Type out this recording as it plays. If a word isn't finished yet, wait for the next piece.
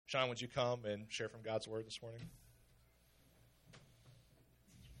Sean, would you come and share from God's Word this morning?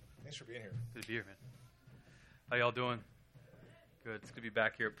 Thanks for being here. Good to be here, man. How y'all doing? Good. It's good to be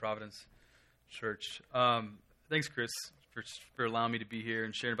back here at Providence Church. Thanks, Chris, for allowing me to be here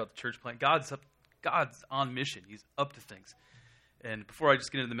and sharing about the church plant. God's on mission. He's up to things. And before I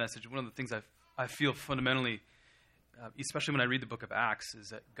just get into the message, one of the things I feel fundamentally, especially when I read the book of Acts,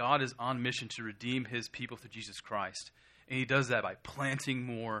 is that God is on mission to redeem his people through Jesus Christ. And he does that by planting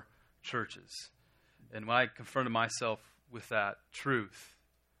more churches. And when I confronted myself with that truth,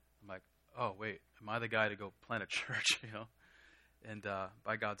 I'm like, oh, wait, am I the guy to go plant a church, And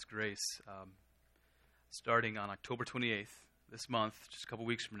by God's grace, starting on October 28th, this month, just a couple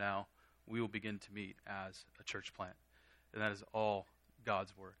weeks from now, we will begin to meet as a church plant. And that is all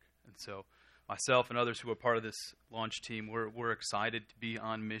God's work. And so myself and others who are part of this launch team, we're excited to be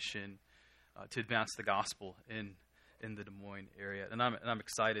on mission to advance the gospel in the Des Moines area. And I'm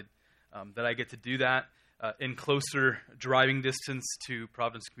excited that I get to do that in closer driving distance to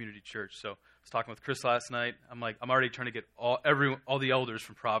Providence Community Church. So I was talking with Chris last night. I'm already trying to get all the elders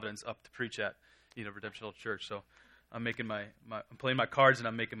from Providence up to preach at Redemption Church. So I'm making I'm playing my cards and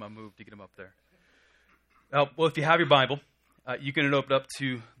I'm making my move to get them up there. Well, if you have your Bible, you can open up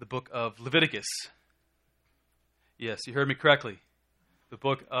to the book of Leviticus. Yes, you heard me correctly. The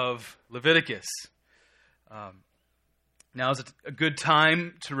book of Leviticus. Now is a good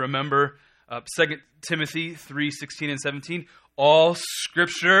time to remember 2 Timothy 3:16 and 17. All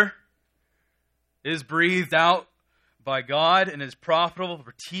Scripture is breathed out by God and is profitable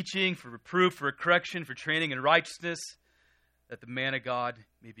for teaching, for reproof, for correction, for training in righteousness, that the man of God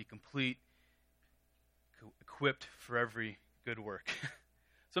may be complete, equipped for every good work.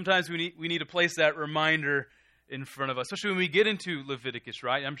 Sometimes we need to place that reminder in front of us, especially when we get into Leviticus,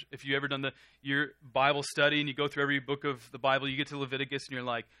 right? If you've ever done your Bible study and you go through every book of the Bible, you get to Leviticus and you're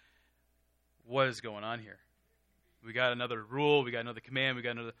like, what is going on here? We got another rule, we got another command, we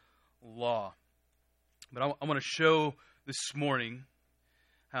got another law. But I want to show this morning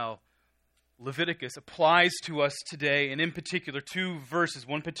how Leviticus applies to us today, and in particular, two verses,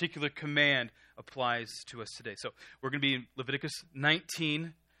 one particular command applies to us today. So we're going to be in Leviticus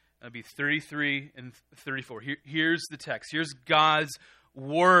 19, it'll be 33 and 34. Here's the text. Here's God's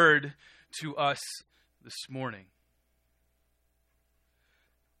word to us this morning.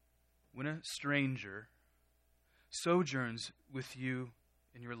 When a stranger sojourns with you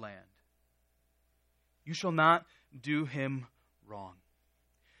in your land, you shall not do him wrong.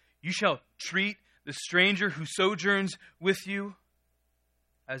 You shall treat the stranger who sojourns with you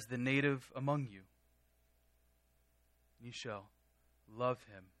as the native among you. You shall love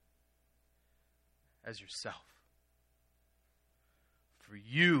him as yourself. For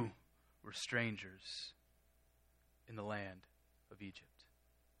you were strangers in the land of Egypt.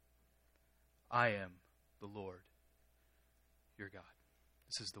 I am the Lord, your God.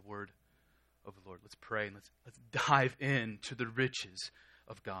 This is the word of the Lord. Let's pray and let's dive into the riches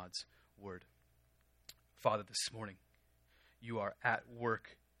of God's word. Father, this morning, you are at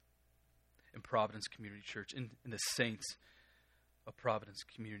work in Providence Community Church, in the saints of Providence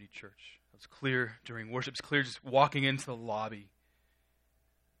Community Church. It was clear during worship. It's clear just walking into the lobby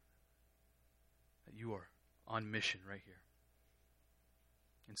that you are on mission right here.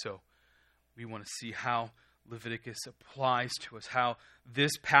 And so we want to see how Leviticus applies to us, how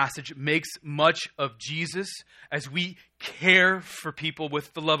this passage makes much of Jesus as we care for people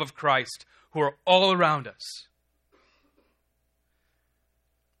with the love of Christ who are all around us.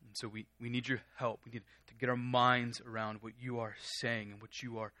 And so we need your help. We need to get our minds around what you are saying and what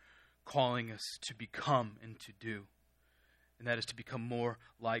you are calling us to become and to do. And that is to become more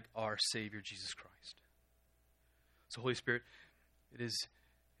like our Savior, Jesus Christ. So Holy Spirit, it is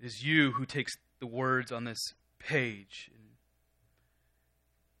you who takes the words on this page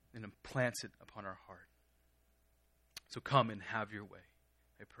and implants it upon our heart. So come and have your way,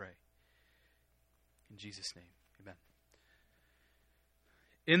 I pray. In Jesus' name, amen.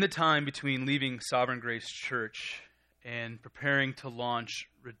 In the time between leaving Sovereign Grace Church and preparing to launch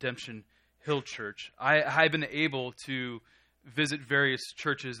Redemption Hill Church, I've been able to visit various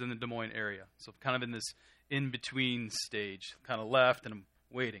churches in the Des Moines area. So kind of in this in-between stage, kind of left and I'm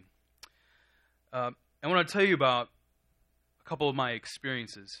waiting. I want to tell you about a couple of my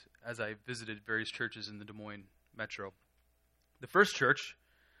experiences as I visited various churches in the Des Moines metro. The first church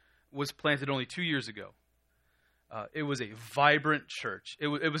was planted only 2 years ago. It was a vibrant church. It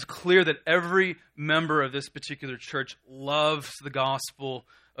was clear that every member of this particular church loves the gospel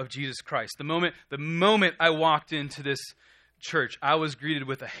of Jesus Christ. The moment I walked into this church, I was greeted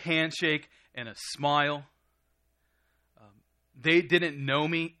with a handshake and a smile. They didn't know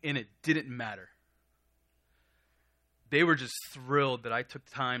me, and it didn't matter. They were just thrilled that I took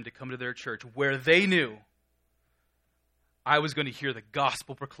time to come to their church where they knew I was going to hear the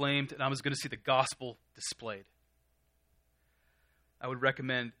gospel proclaimed and I was going to see the gospel displayed. I would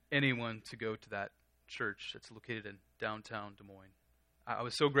recommend anyone to go to that church that's located in downtown Des Moines. I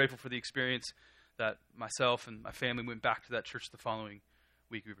was so grateful for the experience that myself and my family went back to that church the following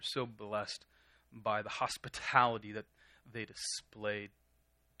week. We were so blessed by the hospitality that they displayed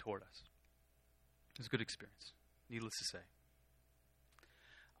toward us. It was a good experience, needless to say.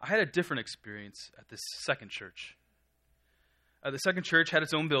 I had a different experience at this second church. The second church had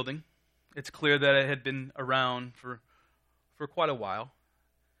its own building. It's clear that it had been around for quite a while,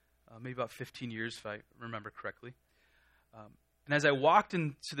 maybe about 15 years if I remember correctly. And as I walked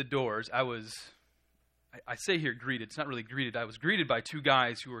into the doors, I say here greeted. It's not really greeted. I was greeted by two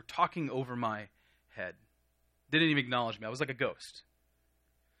guys who were talking over my head. Didn't even acknowledge me. I was like a ghost.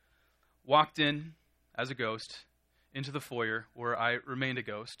 Walked in as a ghost into the foyer where I remained a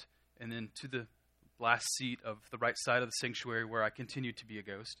ghost, and then to the last seat of the right side of the sanctuary where I continued to be a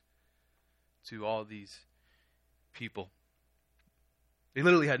ghost, to all these people. They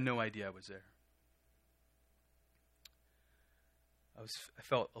literally had no idea I was there. I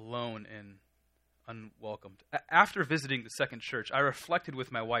felt alone and unwelcomed. After visiting the second church, I reflected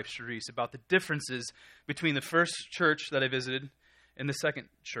with my wife, Charisse, about the differences between the first church that I visited and the second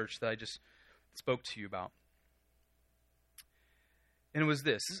church that I just spoke to you about. And it was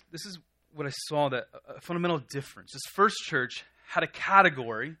this. This is what I saw, that a fundamental difference. This first church had a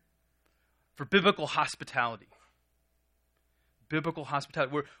category for biblical hospitality. Biblical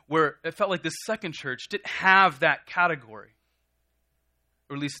hospitality, where it felt like the second church didn't have that category.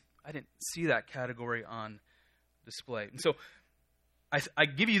 Or at least I didn't see that category on display. And so I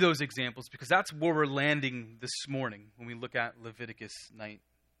give you those examples because that's where we're landing this morning when we look at Leviticus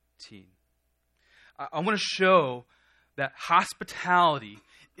 19. I want to show that hospitality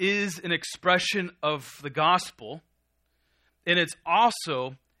is an expression of the gospel, and it's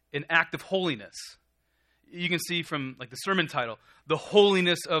also an act of holiness. You can see from the sermon title, the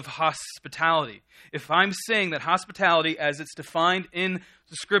holiness of hospitality. If I'm saying that hospitality, as it's defined in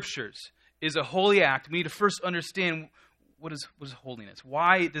the scriptures, is a holy act, we need to first understand what is holiness.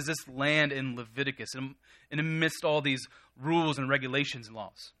 Why does this land in Leviticus and amidst all these rules and regulations and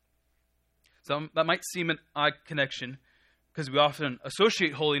laws? So that might seem an odd connection because we often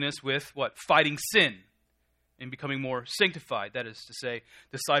associate holiness with what? Fighting sin and becoming more sanctified. That is to say,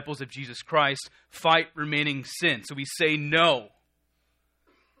 disciples of Jesus Christ fight remaining sin. So we say no.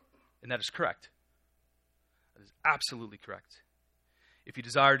 And that is correct. That is absolutely correct. If you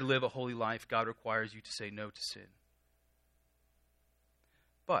desire to live a holy life, God requires you to say no to sin.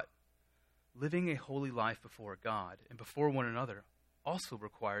 But living a holy life before God and before one another also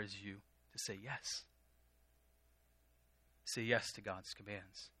requires you to say yes. Say yes to God's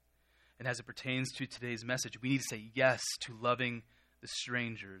commands. And as it pertains to today's message, we need to say yes to loving the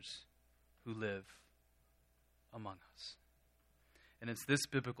strangers who live among us. And it's this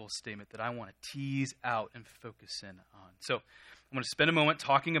biblical statement that I want to tease out and focus in on. So I'm going to spend a moment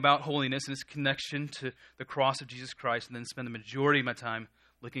talking about holiness and its connection to the cross of Jesus Christ, and then spend the majority of my time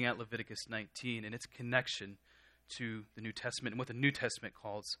looking at Leviticus 19 and its connection to the New Testament and what the New Testament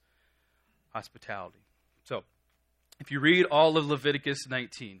calls hospitality. So if you read all of Leviticus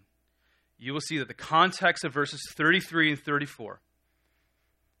 19, you will see that the context of verses 33 and 34,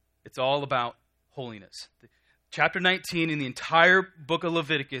 it's all about holiness. Chapter 19 in the entire book of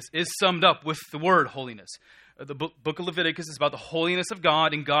Leviticus is summed up with the word holiness. The book of Leviticus is about the holiness of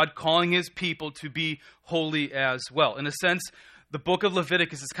God and God calling his people to be holy as well. In a sense, the book of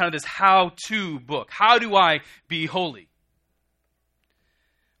Leviticus is kind of this how-to book. How do I be holy?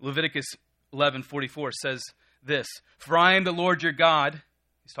 Leviticus 11:44 says this, "For I am the Lord your God,"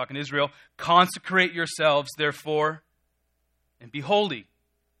 he's talking to Israel, "consecrate yourselves, therefore, and be holy,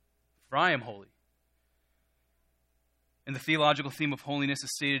 for I am holy." And the theological theme of holiness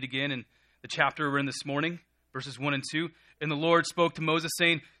is stated again in the chapter we're in this morning, verses 1 and 2. "And the Lord spoke to Moses,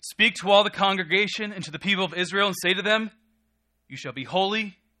 saying, Speak to all the congregation and to the people of Israel, and say to them, You shall be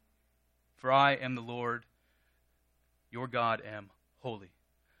holy, for I am the Lord, your God, am holy."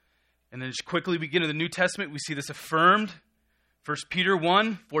 And then just quickly we get into the New Testament, we see this affirmed. 1 Peter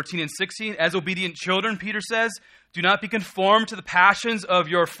 1:14 and 16. "As obedient children," Peter says, "do not be conformed to the passions of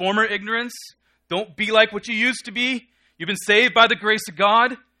your former ignorance." Don't be like what you used to be. You've been saved by the grace of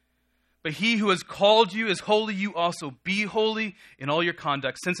God. "But he who has called you is holy. You also be holy in all your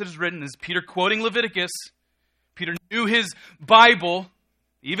conduct." Since it is written, as Peter quoting Leviticus, Peter knew his Bible,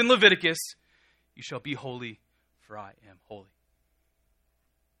 even Leviticus, "You shall be holy, for I am holy."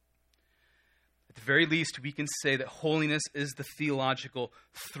 the very least, we can say that holiness is the theological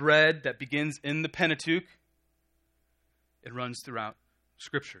thread that begins in the Pentateuch. It runs throughout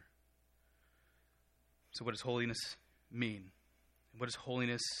Scripture. So what does holiness mean? What is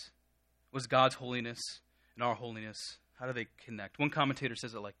holiness? What is God's holiness and our holiness? How do they connect? One commentator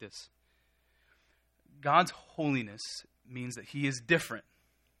says it like this. God's holiness means that he is different,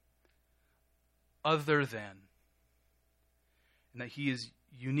 other than, and that he is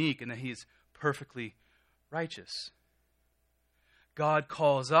unique, and that he is perfectly righteous. God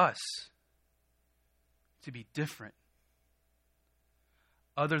calls us to be different,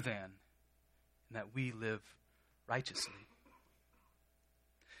 other than, and that we live righteously.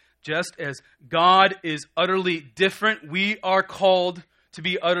 Just as God is utterly different, we are called to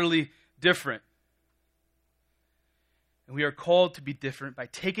be utterly different. And we are called to be different by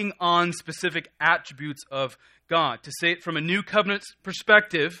taking on specific attributes of God. To say it from a new covenant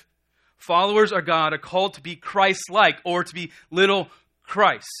perspective, followers of God are called to be Christ-like, or to be little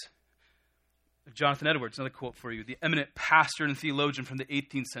Christ. Jonathan Edwards, another quote for you, the eminent pastor and theologian from the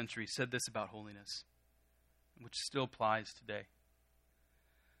 18th century, said this about holiness, which still applies today.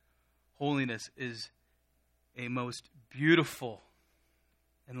 Holiness is a most beautiful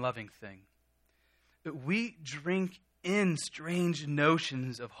and loving thing. But we drink in strange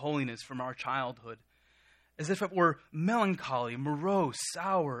notions of holiness from our childhood, as if it were melancholy, morose,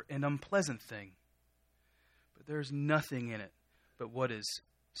 sour, and unpleasant thing. But there's nothing in it but what is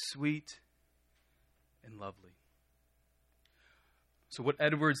sweet and lovely. So what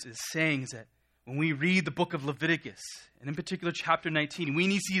Edwards is saying is that when we read the book of Leviticus, and in particular chapter 19, we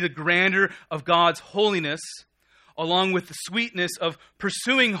need to see the grandeur of God's holiness along with the sweetness of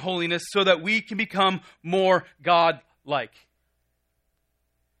pursuing holiness so that we can become more God-like.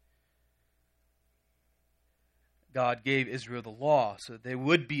 God gave Israel the law so that they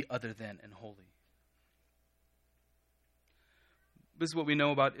would be other than and holy. This is what we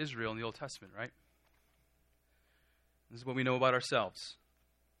know about Israel in the Old Testament, right? This is what we know about ourselves.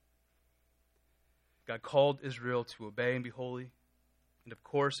 God called Israel to obey and be holy. And of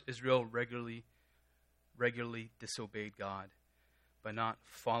course, Israel regularly disobeyed God by not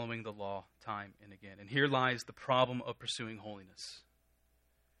following the law time and again. And here lies the problem of pursuing holiness.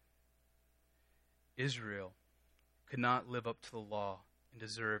 Israel could not live up to the law and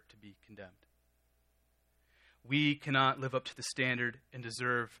deserve to be condemned. We cannot live up to the standard and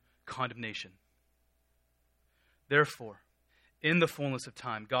deserve condemnation. Therefore, in the fullness of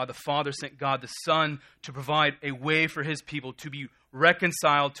time, God the Father sent God the Son to provide a way for his people to be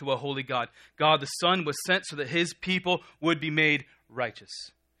reconciled to a holy God. God the Son was sent so that his people would be made righteous.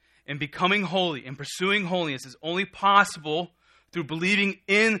 And becoming holy and pursuing holiness is only possible through believing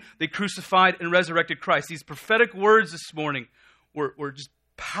in the crucified and resurrected Christ. These prophetic words this morning were just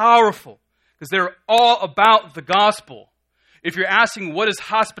powerful because they're all about the gospel. If you're asking what does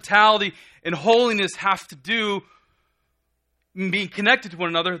hospitality and holiness have to do being connected to one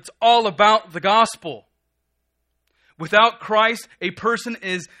another, it's all about the gospel. Without Christ, a person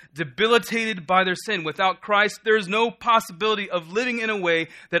is debilitated by their sin. Without Christ, there is no possibility of living in a way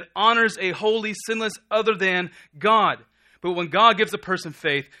that honors a holy, sinless other than God. But when God gives a person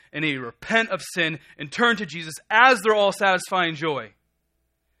faith and they repent of sin and turn to Jesus as their all-satisfying joy,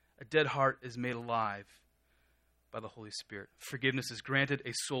 a dead heart is made alive by the Holy Spirit. Forgiveness is granted,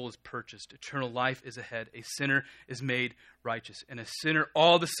 a soul is purchased, eternal life is ahead, a sinner is made righteous, and a sinner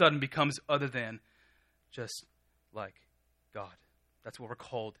all of a sudden becomes other than, just like God. That's what we're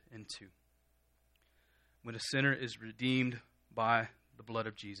called into. When a sinner is redeemed by the blood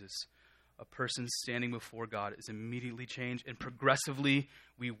of Jesus, a person standing before God is immediately changed, and progressively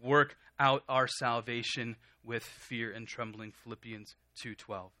we work out our salvation with fear and trembling. Philippians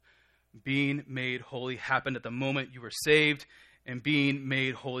 2:12. Being made holy happened at the moment you were saved, and being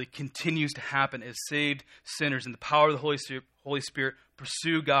made holy continues to happen as saved sinners. In the power of the Holy Spirit,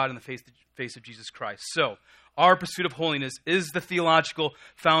 pursue God in the face of Jesus Christ. So, our pursuit of holiness is the theological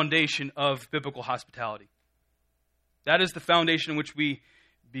foundation of biblical hospitality. That is the foundation in which we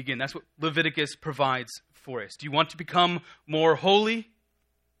begin. That's what Leviticus provides for us. Do you want to become more holy?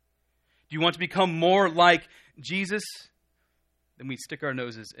 Do you want to become more like Jesus? Then we stick our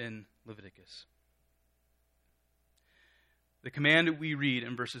noses in Leviticus. The command we read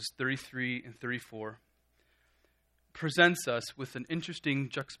in verses 33 and 34 presents us with an interesting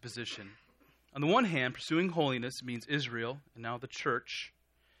juxtaposition. On the one hand, pursuing holiness means Israel, and now the church,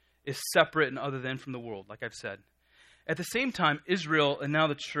 is separate and other than from the world, like I've said. At the same time, Israel, and now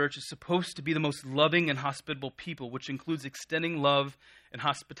the church, is supposed to be the most loving and hospitable people, which includes extending love and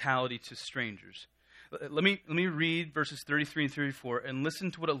hospitality to strangers. Let me read verses 33 and 34 and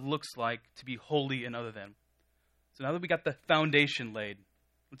listen to what it looks like to be holy and other than. So now that we got the foundation laid,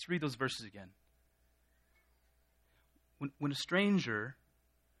 let's read those verses again. When a stranger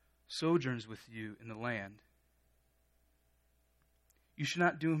sojourns with you in the land, you should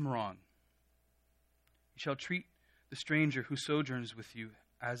not do him wrong. You shall treat the stranger who sojourns with you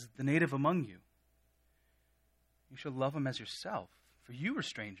as the native among you. You shall love him as yourself, for you are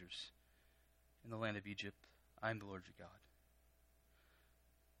strangers in the land of Egypt. I am the Lord your God.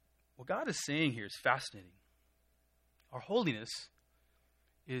 What God is saying here is fascinating. Our holiness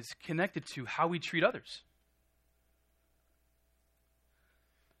is connected to how we treat others,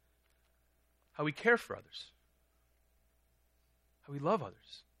 how we care for others, how we love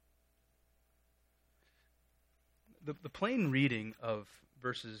others. The plain reading of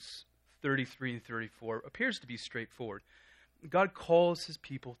verses 33 and 34 appears to be straightforward. God calls his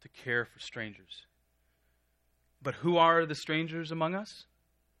people to care for strangers. But who are the strangers among us?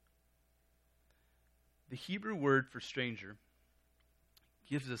 The Hebrew word for stranger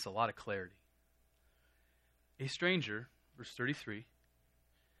gives us a lot of clarity. A stranger, verse 33,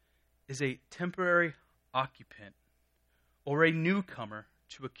 is a temporary occupant or a newcomer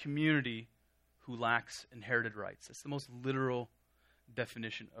to a community who lacks inherited rights. That's the most literal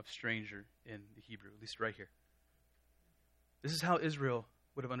definition of stranger in the Hebrew, at least right here. This is how Israel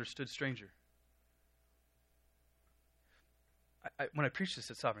would have understood stranger. When I preach this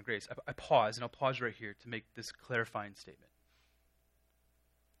at Sovereign Grace, I pause, and I'll pause right here to make this clarifying statement.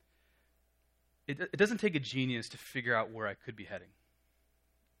 It doesn't take a genius to figure out where I could be heading.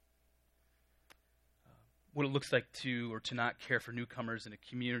 What it looks like to or to not care for newcomers in a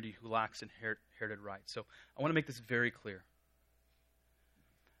community who lacks inherited rights. So I want to make this very clear.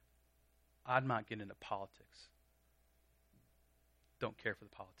 I'm not getting into politics. Don't care for the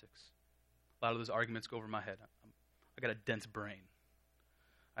politics. A lot of those arguments go over my head. I got a dense brain.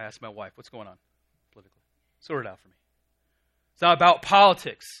 I asked my wife, what's going on politically? Sort it out for me. It's not about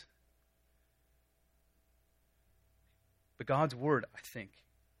politics. But God's word, I think,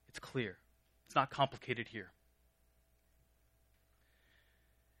 it's clear. It's not complicated here.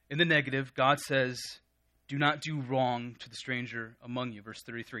 In the negative, God says, do not do wrong to the stranger among you, verse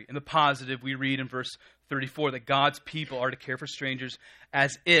 33. In the positive, we read in verse 34 that God's people are to care for strangers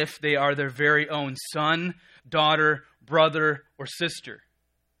as if they are their very own son, daughter, brother, or sister.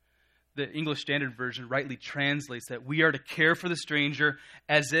 The English Standard Version rightly translates that we are to care for the stranger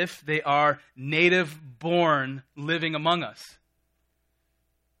as if they are native born living among us.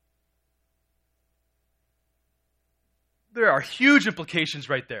 There are huge implications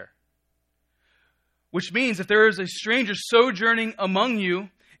right there. Which means if there is a stranger sojourning among you,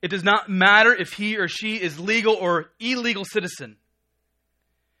 it does not matter if he or she is legal or illegal citizen.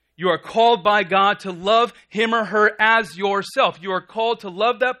 You are called by God to love him or her as yourself. You are called to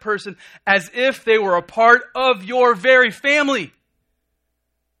love that person as if they were a part of your very family.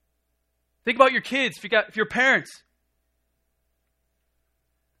 Think about your kids, if you're parents.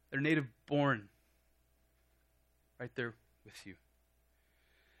 They're native born. Right there with you.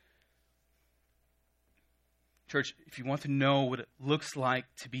 Church, if you want to know what it looks like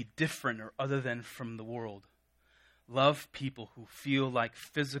to be different or other than from the world, love people who feel like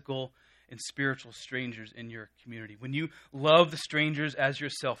physical and spiritual strangers in your community. When you love the strangers as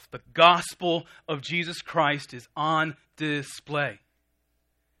yourself, the gospel of Jesus Christ is on display.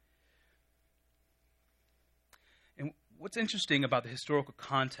 And what's interesting about the historical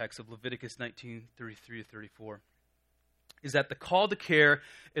context of Leviticus 19:33-34 is that the call to care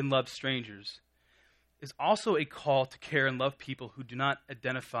and love strangers is also a call to care and love people who do not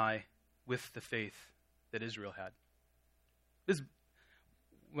identify with the faith that Israel had.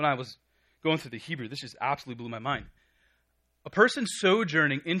 When I was going through the Hebrew, this just absolutely blew my mind. A person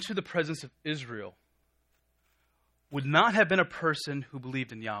sojourning into the presence of Israel would not have been a person who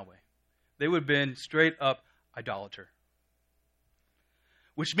believed in Yahweh. They would have been straight up idolater.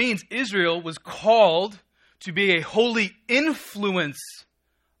 Which means Israel was called to be a holy influence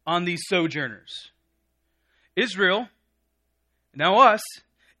on these sojourners. Israel, now us,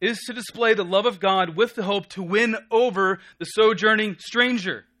 is to display the love of God with the hope to win over the sojourning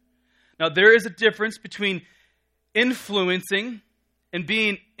stranger. Now, there is a difference between influencing and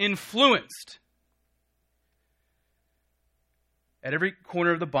being influenced. At every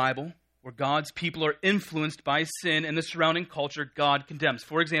corner of the Bible, where God's people are influenced by sin and the surrounding culture, God condemns.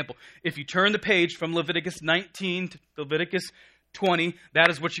 For example, if you turn the page from Leviticus 19 to Leviticus 20,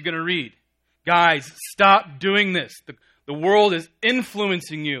 that is what you're going to read. Guys, stop doing this. The world is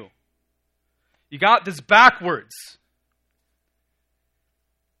influencing you. You got this backwards.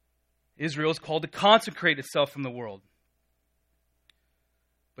 Israel is called to consecrate itself from the world.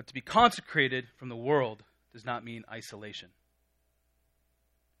 But to be consecrated from the world does not mean isolation.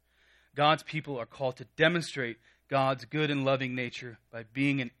 God's people are called to demonstrate God's good and loving nature by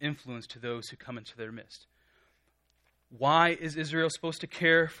being an influence to those who come into their midst. Why is Israel supposed to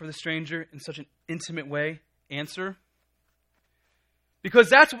care for the stranger in such an intimate way? Answer: because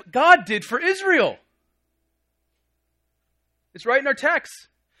that's what God did for Israel. It's right in our text.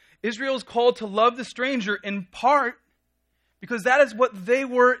 Israel is called to love the stranger in part because that is what they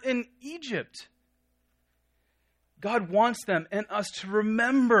were in Egypt. God wants them and us to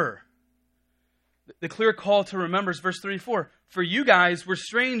remember. The clear call to remember is verse 34. For you guys were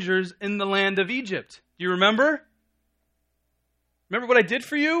strangers in the land of Egypt. Do you remember? Remember what I did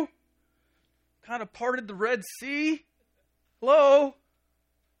for you? Kind of parted the Red Sea. Hello?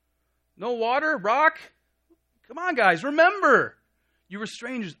 No water? Rock? Come on, guys. Remember. You were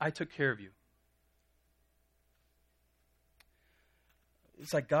strangers. I took care of you.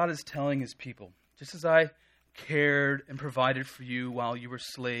 It's like God is telling his people, just as I cared and provided for you while you were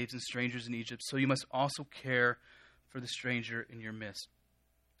slaves and strangers in Egypt, so you must also care for the stranger in your midst.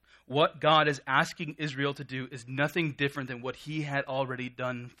 What God is asking Israel to do is nothing different than what he had already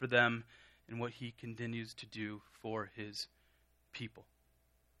done for them and what he continues to do for his people.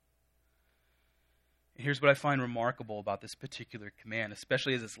 And here's what I find remarkable about this particular command,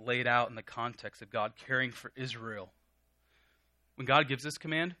 especially as it's laid out in the context of God caring for Israel. When God gives this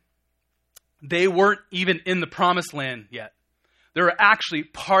command, they weren't even in the promised land yet. They were actually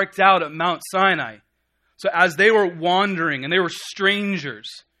parked out at Mount Sinai. So as they were wandering and they were strangers,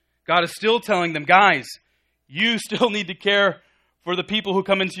 God is still telling them, guys, you still need to care for the people who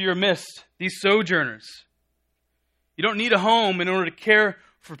come into your midst, these sojourners. You don't need a home in order to care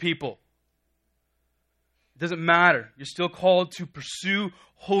for people. It doesn't matter. You're still called to pursue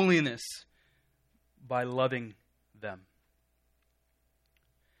holiness by loving them.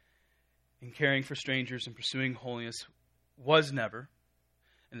 And caring for strangers and pursuing holiness was never,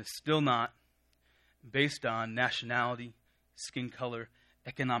 and is still not, based on nationality, skin color,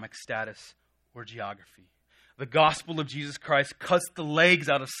 economic status, or geography. The gospel of Jesus Christ cuts the legs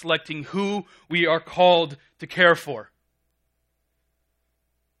out of selecting who we are called to care for.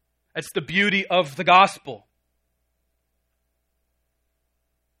 That's the beauty of the gospel.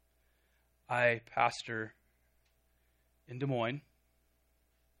 I pastor in Des Moines.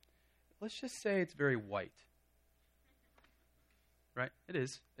 Let's just say it's very white. Right? It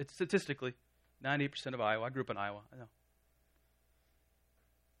is. It's statistically 98% of Iowa. I grew up in Iowa. I know.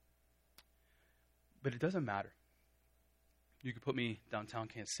 But it doesn't matter. You could put me downtown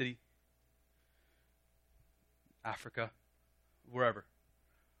Kansas City, Africa, wherever,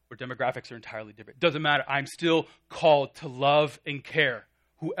 where demographics are entirely different. It doesn't matter. I'm still called to love and care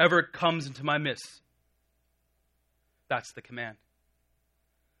whoever comes into my midst. That's the command.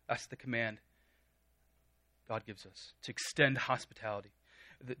 That's the command God gives us, to extend hospitality.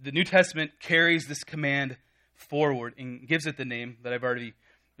 The New Testament carries this command forward and gives it the name that I've already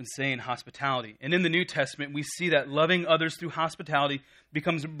been saying, hospitality. And in the New Testament, we see that loving others through hospitality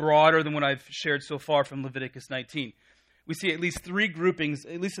becomes broader than what I've shared so far from Leviticus 19. We see at least three groupings,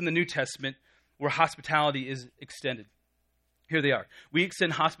 at least in the New Testament, where hospitality is extended. Here they are. We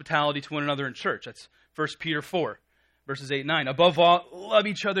extend hospitality to one another in church. That's 1 Peter 4. Verses 8 and 9. Above all, love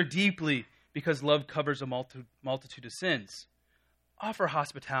each other deeply because love covers a multitude of sins. Offer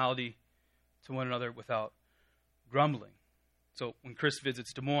hospitality to one another without grumbling. So when Chris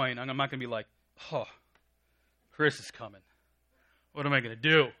visits Des Moines, I'm not going to be like, oh, Chris is coming. What am I going to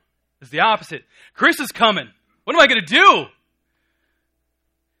do? It's the opposite. Chris is coming. What am I going to do?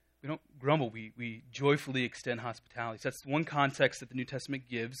 We don't grumble. We joyfully extend hospitality. So that's one context that the New Testament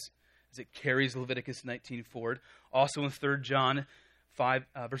gives, as it carries Leviticus 19 forward. Also in 3 John 5,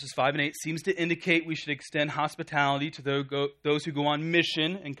 verses 5 and 8 seems to indicate we should extend hospitality to those who go on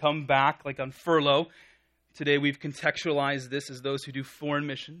mission and come back, like on furlough. Today we've contextualized this as those who do foreign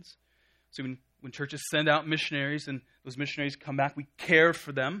missions. So when churches send out missionaries and those missionaries come back, we care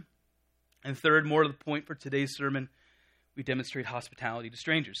for them. And third, more to the point for today's sermon, we demonstrate hospitality to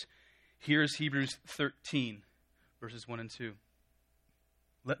strangers. Here's Hebrews 13, verses 1 and 2.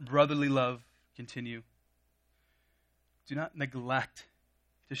 Let brotherly love continue. Do not neglect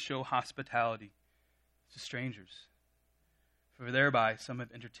to show hospitality to strangers, for thereby some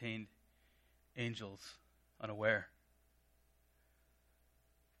have entertained angels unaware.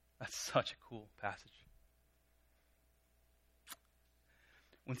 That's such a cool passage.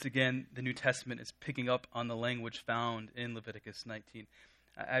 Once again, the New Testament is picking up on the language found in Leviticus 19.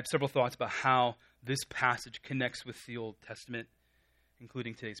 I have several thoughts about how this passage connects with the Old Testament.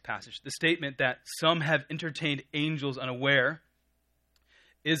 including today's passage. The statement that some have entertained angels unaware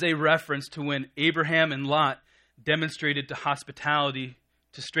is a reference to when Abraham and Lot demonstrated to hospitality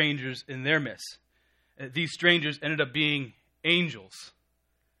to strangers in their midst. These strangers ended up being angels.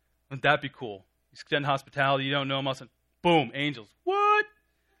 Wouldn't that be cool? You extend hospitality, you don't know them, all of a sudden, boom, angels. What?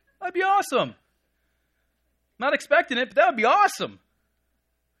 That'd be awesome. Not expecting it, but that would be awesome.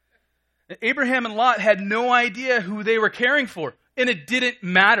 Abraham and Lot had no idea who they were caring for, and it didn't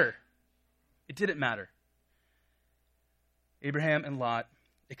matter. It didn't matter. Abraham and Lot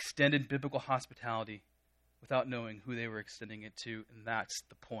extended biblical hospitality without knowing who they were extending it to, and that's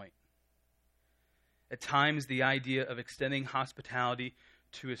the point. At times, the idea of extending hospitality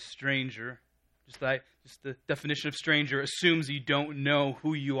to a stranger, just the definition of stranger, assumes you don't know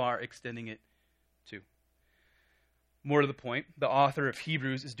who you are extending it to. More to the point, the author of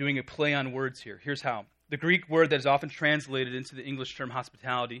Hebrews is doing a play on words here. Here's how. The Greek word that is often translated into the English term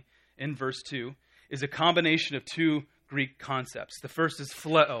hospitality in verse 2 is a combination of two Greek concepts. The first is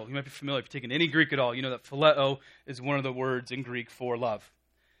phileo. You might be familiar if you've taken any Greek at all. You know that phileo is one of the words in Greek for love.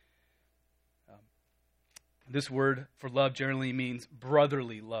 This word for love generally means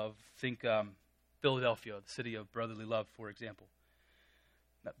brotherly love. Think Philadelphia, the city of brotherly love, for example.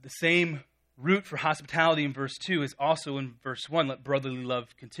 Now, the same root for hospitality in verse 2 is also in verse 1. Let brotherly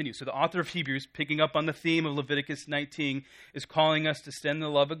love continue. So the author of Hebrews, picking up on the theme of Leviticus 19, is calling us to extend the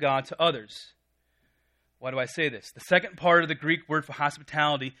love of God to others. Why do I say this? The second part of the Greek word for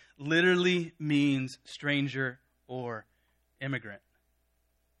hospitality literally means stranger or immigrant.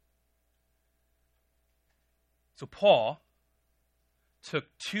 So Paul took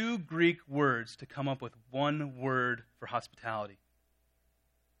two Greek words to come up with one word for hospitality.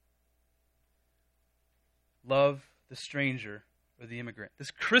 Love the stranger or the immigrant. This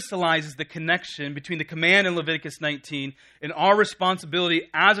crystallizes the connection between the command in Leviticus 19 and our responsibility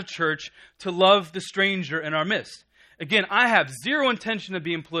as a church to love the stranger in our midst. Again, I have zero intention of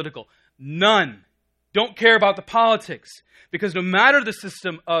being political. None. Don't care about the politics. Because no matter the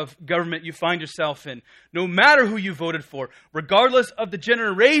system of government you find yourself in, no matter who you voted for, regardless of the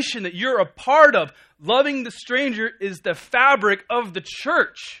generation that you're a part of, loving the stranger is the fabric of the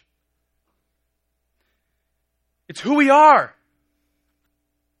church. It's who we are.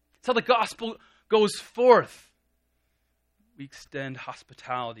 It's how the gospel goes forth. We extend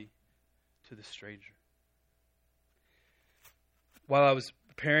hospitality to the stranger. While I was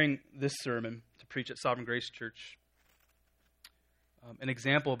preparing this sermon to preach at Sovereign Grace Church, an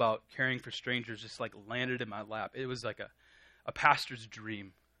example about caring for strangers just like landed in my lap. It was like a pastor's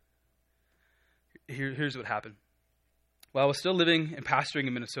dream. Here's what happened. While I was still living and pastoring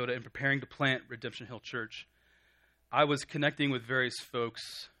in Minnesota and preparing to plant Redemption Hill Church, I was connecting with various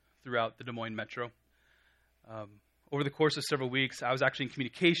folks throughout the Des Moines metro. Over the course of several weeks, I was actually in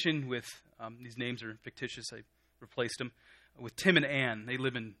communication with, these names are fictitious, I replaced them, with Tim and Ann. They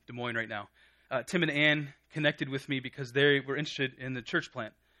live in Des Moines right now. Tim and Ann connected with me because they were interested in the church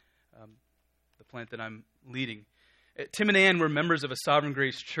plant, the plant that I'm leading. Tim and Ann were members of a Sovereign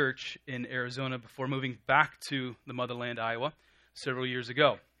Grace church in Arizona before moving back to the motherland, Iowa, several years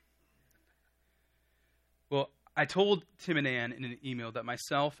ago. Well, I told Tim and Ann in an email that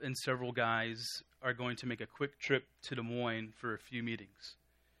myself and several guys are going to make a quick trip to Des Moines for a few meetings.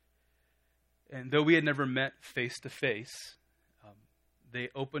 And though we had never met face to face, they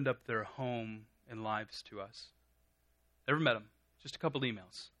opened up their home and lives to us. Never met them, just a couple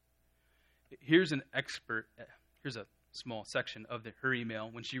emails. Here's a small section of her email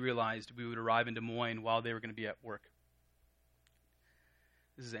when she realized we would arrive in Des Moines while they were going to be at work.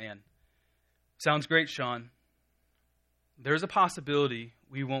 This is Ann. Sounds great, Sean. There's a possibility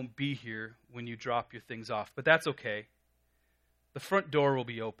we won't be here when you drop your things off, but that's okay. The front door will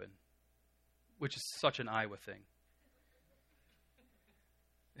be open, which is such an Iowa thing.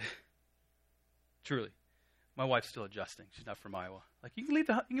 Truly. My wife's still adjusting. She's not from Iowa. Like, you can leave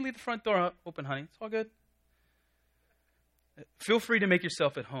the front door open, honey. It's all good. Feel free to make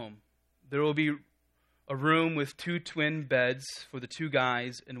yourself at home. There will be a room with 2 twin beds for the 2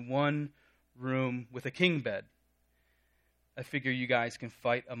 guys and 1 room with a king bed. I figure you guys can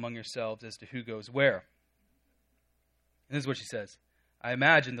fight among yourselves as to who goes where. And this is what she says. I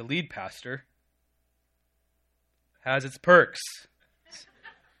imagine the lead pastor has its perks.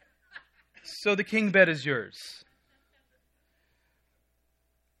 So the king bed is yours.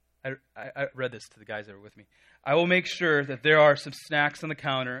 I read this to the guys that were with me. I will make sure that there are some snacks on the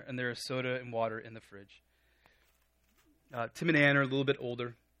counter and there is soda and water in the fridge. Tim and Ann are a little bit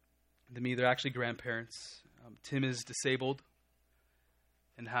older than me. They're actually grandparents. Tim is disabled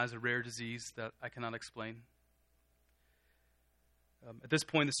and has a rare disease that I cannot explain. At this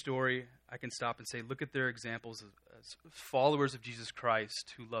point in the story, I can stop and say, look at their examples as followers of Jesus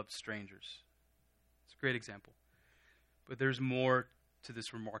Christ who love strangers. It's a great example. But there's more to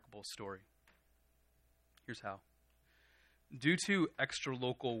this remarkable story. Here's how. Due to extra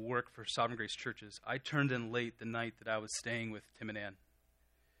local work for Sovereign Grace churches, I turned in late the night that I was staying with Tim and Ann.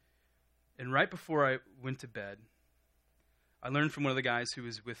 And right before I went to bed, I learned from one of the guys who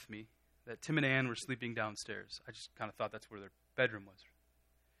was with me that Tim and Ann were sleeping downstairs. I just kind of thought that's where their bedroom was.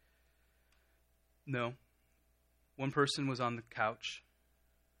 No. One person was on the couch,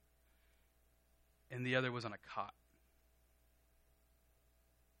 and the other was on a cot.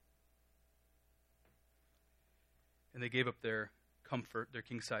 And they gave up their comfort, their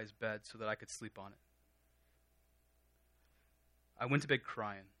king-size bed, so that I could sleep on it. I went to bed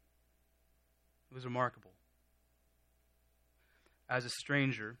crying. It was remarkable. As a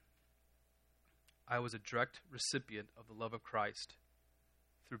stranger, I was a direct recipient of the love of Christ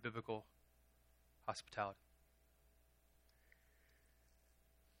through biblical hospitality.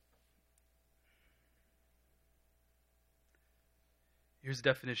 Here's a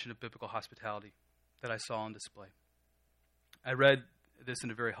definition of biblical hospitality that I saw on display. I read this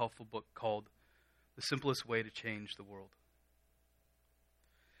in a very helpful book called The Simplest Way to Change the World.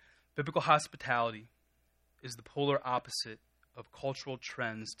 Biblical hospitality is the polar opposite of cultural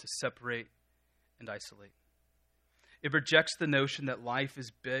trends to separate and isolate. It rejects the notion that life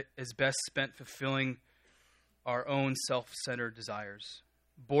is best spent fulfilling our own self-centered desires,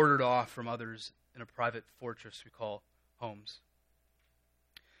 bordered off from others in a private fortress we call homes.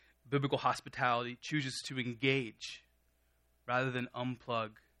 Biblical hospitality chooses to engage rather than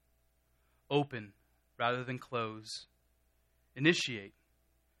unplug, open rather than close, initiate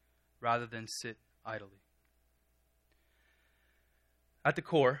rather than sit idly. At the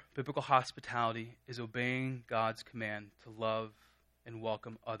core, biblical hospitality is obeying God's command to love and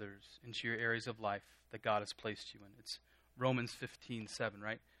welcome others into your areas of life that God has placed you in. It's Romans 15:7,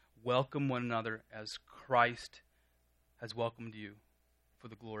 right? Welcome one another as Christ has welcomed you for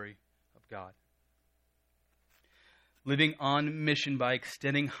the glory of God. Living on mission by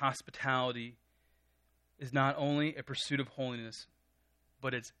extending hospitality is not only a pursuit of holiness,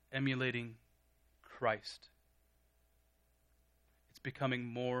 but it's emulating Christ. It's becoming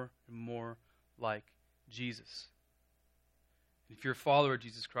more and more like Jesus. And if you're a follower of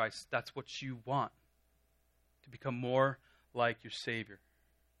Jesus Christ, that's what you want, to become more like your Savior.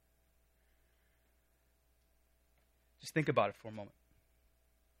 Just think about it for a moment.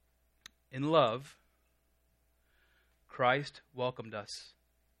 In love, Christ welcomed us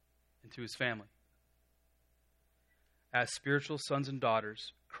into his family. As spiritual sons and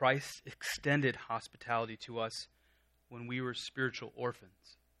daughters, Christ extended hospitality to us when we were spiritual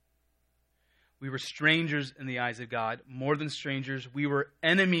orphans. We were strangers in the eyes of God. More than strangers, we were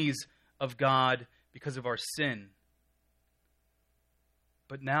enemies of God because of our sin.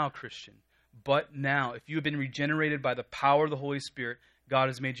 But now, Christian, if you have been regenerated by the power of the Holy Spirit, God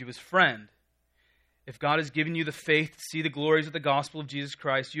has made you his friend. If God has given you the faith to see the glories of the gospel of Jesus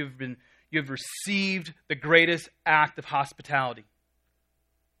Christ, you have received the greatest act of hospitality.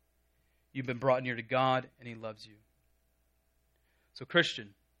 You've been brought near to God, and he loves you. So,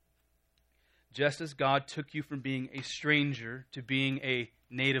 Christian, just as God took you from being a stranger to being a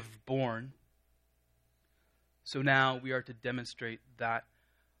native born, so now we are to demonstrate that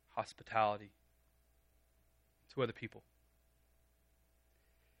hospitality to other people.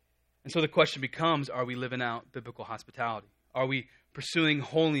 And so the question becomes, are we living out biblical hospitality? Are we pursuing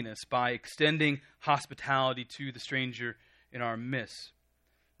holiness by extending hospitality to the stranger in our midst?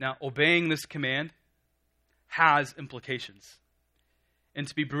 Now, obeying this command has implications. And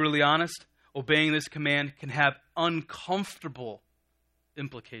to be brutally honest, obeying this command can have uncomfortable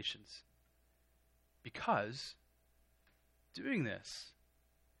implications. Because doing this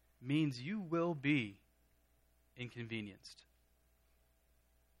means you will be inconvenienced.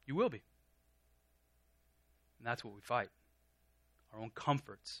 You will be. And that's what we fight. Our own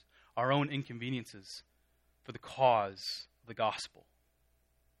comforts, our own inconveniences for the cause of the gospel.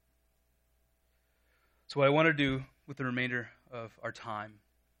 So what I want to do with the remainder of our time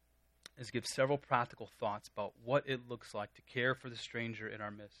is give several practical thoughts about what it looks like to care for the stranger in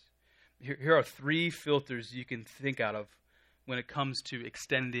our midst. Here are 3 filters you can think out of when it comes to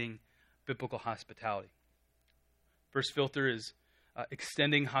extending biblical hospitality. First filter is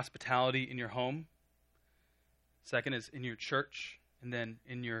extending hospitality in your home. Second is in your church, and then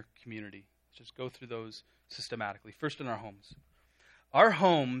in your community. Let's just go through those systematically. First, in our homes. Our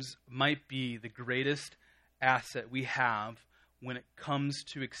homes might be the greatest asset we have when it comes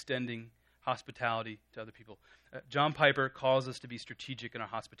to extending hospitality to other people. John Piper calls us to be strategic in our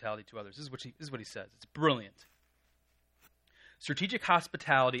hospitality to others. This is what he says. It's brilliant. Strategic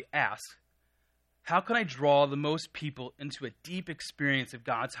hospitality asks, how can I draw the most people into a deep experience of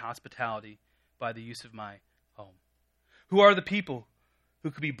God's hospitality by the use of my home? Who are the people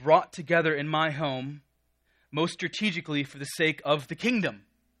who could be brought together in my home most strategically for the sake of the kingdom?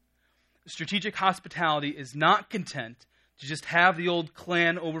 Strategic hospitality is not content to just have the old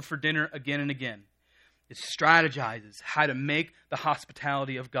clan over for dinner again and again. It strategizes how to make the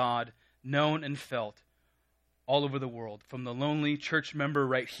hospitality of God known and felt all over the world, from the lonely church member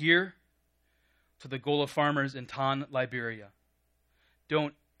right here to the Gola farmers in Tan, Liberia.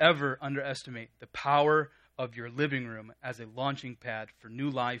 Don't ever underestimate the power of your living room as a launching pad for new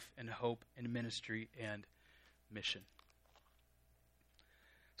life and hope and ministry and mission.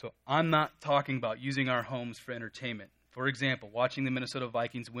 So I'm not talking about using our homes for entertainment. For example, watching the Minnesota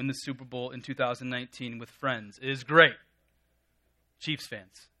Vikings win the Super Bowl in 2019 with friends is great. Chiefs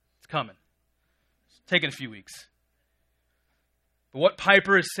fans, it's coming. It's taking a few weeks. But what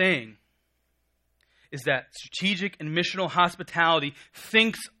Piper is saying is that strategic and missional hospitality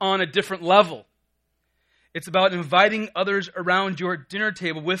thinks on a different level. It's about inviting others around your dinner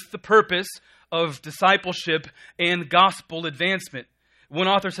table with the purpose of discipleship and gospel advancement. One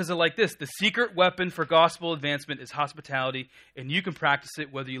author says it like this: the secret weapon for gospel advancement is hospitality, and you can practice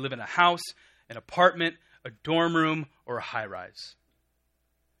it whether you live in a house, an apartment, a dorm room, or a high-rise.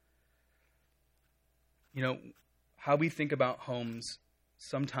 You know, how we think about homes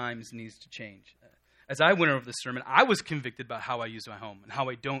sometimes needs to change. As I went over this sermon, I was convicted about how I use my home and how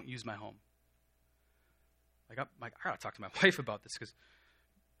I don't use my home. I got to talk to my wife about this because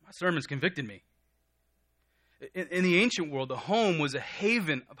my sermon's convicted me. In the ancient world, the home was a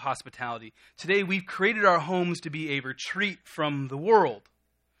haven of hospitality. Today, we've created our homes to be a retreat from the world,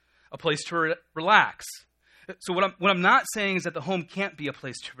 a place to relax. So what I'm not saying is that the home can't be a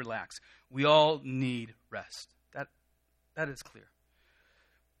place to relax. We all need rest. That is clear.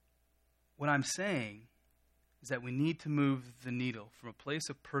 What I'm saying is that we need to move the needle from a place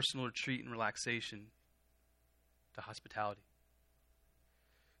of personal retreat and relaxation to hospitality.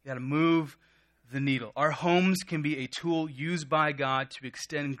 We got to move the needle. Our homes can be a tool used by God to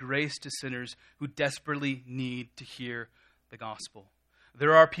extend grace to sinners who desperately need to hear the gospel.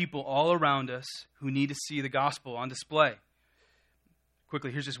 There are people all around us who need to see the gospel on display.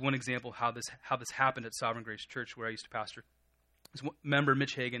 Quickly, here's just one example of how this happened at Sovereign Grace Church, where I used to pastor. This member,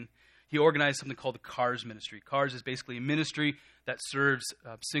 Mitch Hagan, he organized something called the CARS ministry. CARS is basically a ministry that serves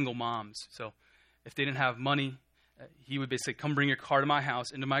single moms. So if they didn't have money, he would basically come bring your car to my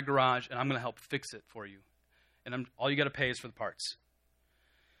house, into my garage, and I'm going to help fix it for you. And all you got to pay is for the parts.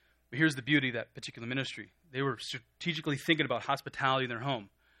 But here's the beauty of that particular ministry. They were strategically thinking about hospitality in their home.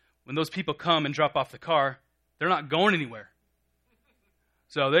 When those people come and drop off the car, they're not going anywhere.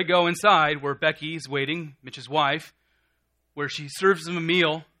 So they go inside where Becky's waiting, Mitch's wife, where she serves them a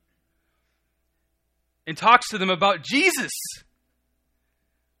meal and talks to them about Jesus.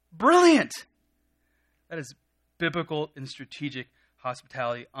 Brilliant. That is biblical and strategic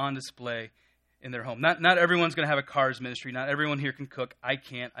hospitality on display in their home. Not everyone's going to have a CARS ministry. Not everyone here can cook. I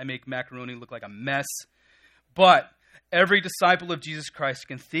can't. I make macaroni look like a mess. But every disciple of Jesus Christ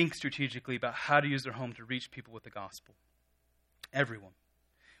can think strategically about how to use their home to reach people with the gospel. Everyone.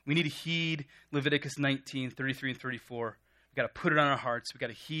 We need to heed Leviticus 19, 33 and 34. We've got to put it on our hearts. We've got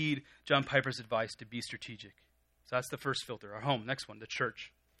to heed John Piper's advice to be strategic. So that's the first filter, our home. Next one, the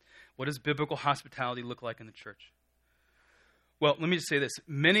church. What does biblical hospitality look like in the church? Well, let me just say this.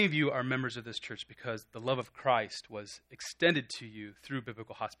 Many of you are members of this church because the love of Christ was extended to you through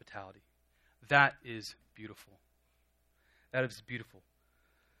biblical hospitality. That is beautiful. That is beautiful.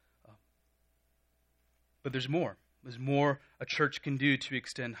 But there's more. There's more a church can do to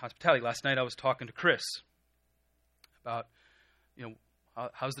extend hospitality. Last night I was talking to Chris about,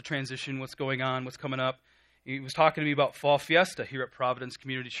 how's the transition, what's going on, what's coming up. He was talking to me about Fall Fiesta here at Providence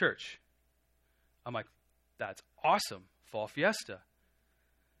Community Church. I'm like, that's awesome, Fall Fiesta.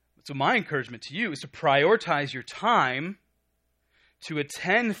 So my encouragement to you is to prioritize your time to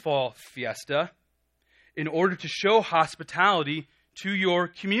attend Fall Fiesta in order to show hospitality to your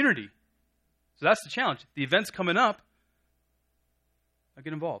community. So that's the challenge. The event's coming up. Now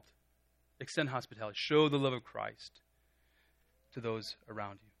get involved. Extend hospitality. Show the love of Christ to those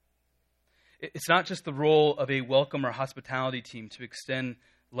around you. It's not just the role of a welcome or hospitality team to extend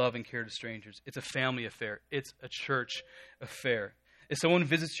love and care to strangers. It's a family affair. It's a church affair. If someone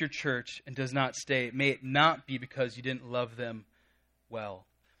visits your church and does not stay, may it not be because you didn't love them well.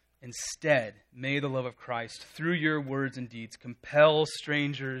 Instead, may the love of Christ, through your words and deeds, compel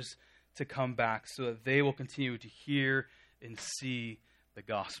strangers to come back so that they will continue to hear and see the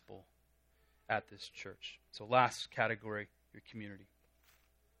gospel at this church. So last category, your community.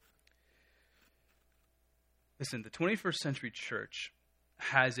 Listen, the 21st century church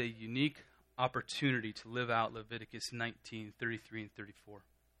has a unique opportunity to live out Leviticus 19, 33, and 34.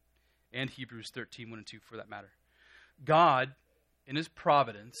 And Hebrews 13, 1 and 2 for that matter. God, in his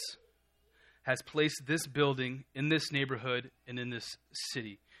providence, has placed this building in this neighborhood and in this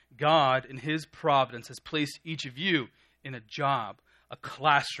city. God, in his providence, has placed each of you in a job, a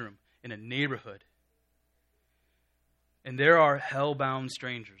classroom, in a neighborhood. And there are hell-bound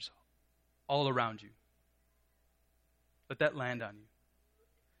strangers all around you. Let that land on you.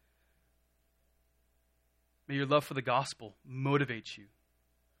 May your love for the gospel motivate you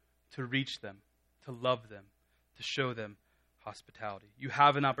to reach them, to love them, to show them hospitality. You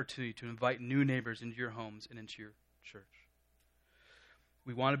have an opportunity to invite new neighbors into your homes and into your church.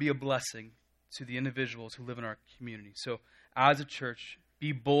 We want to be a blessing to the individuals who live in our community. So as a church,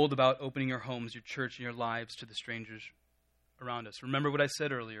 be bold about opening your homes, your church, and your lives to the strangers around us. Remember what I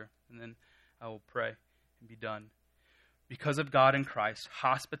said earlier, and then I will pray and be done. Because of God in Christ,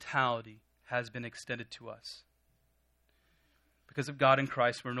 hospitality has been extended to us. Because of God in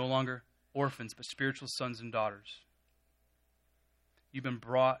Christ, we're no longer orphans, but spiritual sons and daughters. You've been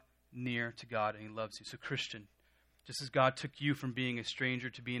brought near to God, and he loves you. So Christian, just as God took you from being a stranger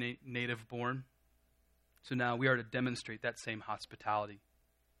to being a native born, so now we are to demonstrate that same hospitality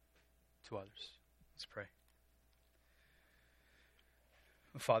to others. Let's pray.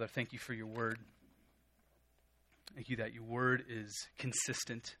 Father, thank you for your word. Thank you that your word is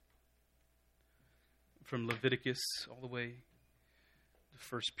consistent from Leviticus all the way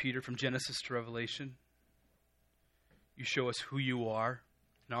to 1 Peter, from Genesis to Revelation. You show us who you are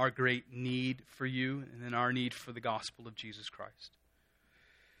and our great need for you and then our need for the gospel of Jesus Christ.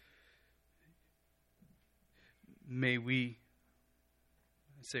 May we,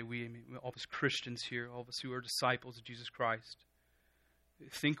 I say we, I mean all of us Christians here, all of us who are disciples of Jesus Christ,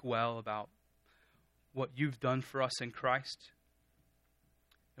 think well about what you've done for us in Christ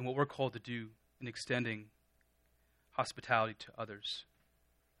and what we're called to do in extending hospitality to others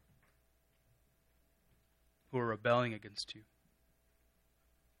who are rebelling against you,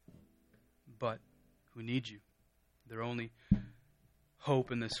 but who need you. Their only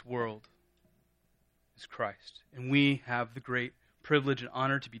hope in this world is Christ. And we have the great privilege and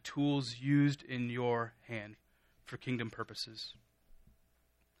honor to be tools used in your hand for kingdom purposes.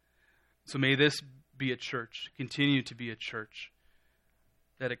 So may this be a church, continue to be a church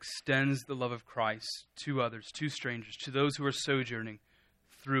that extends the love of Christ to others, to strangers, to those who are sojourning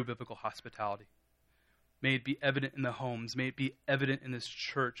through biblical hospitality. May it be evident in the homes. May it be evident in this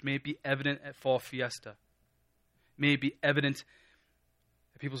church. May it be evident at Fall Fiesta. May it be evident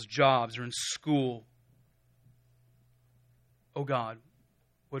at people's jobs or in school. Oh God,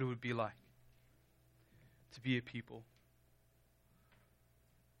 what it would be like to be a people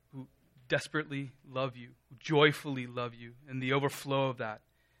who desperately love you, who joyfully love you, and the overflow of that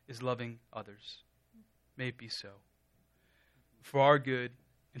is loving others. May it be so. For our good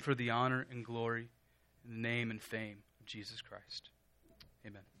and for the honor and glory in the name and fame of Jesus Christ.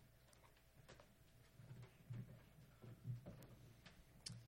 Amen.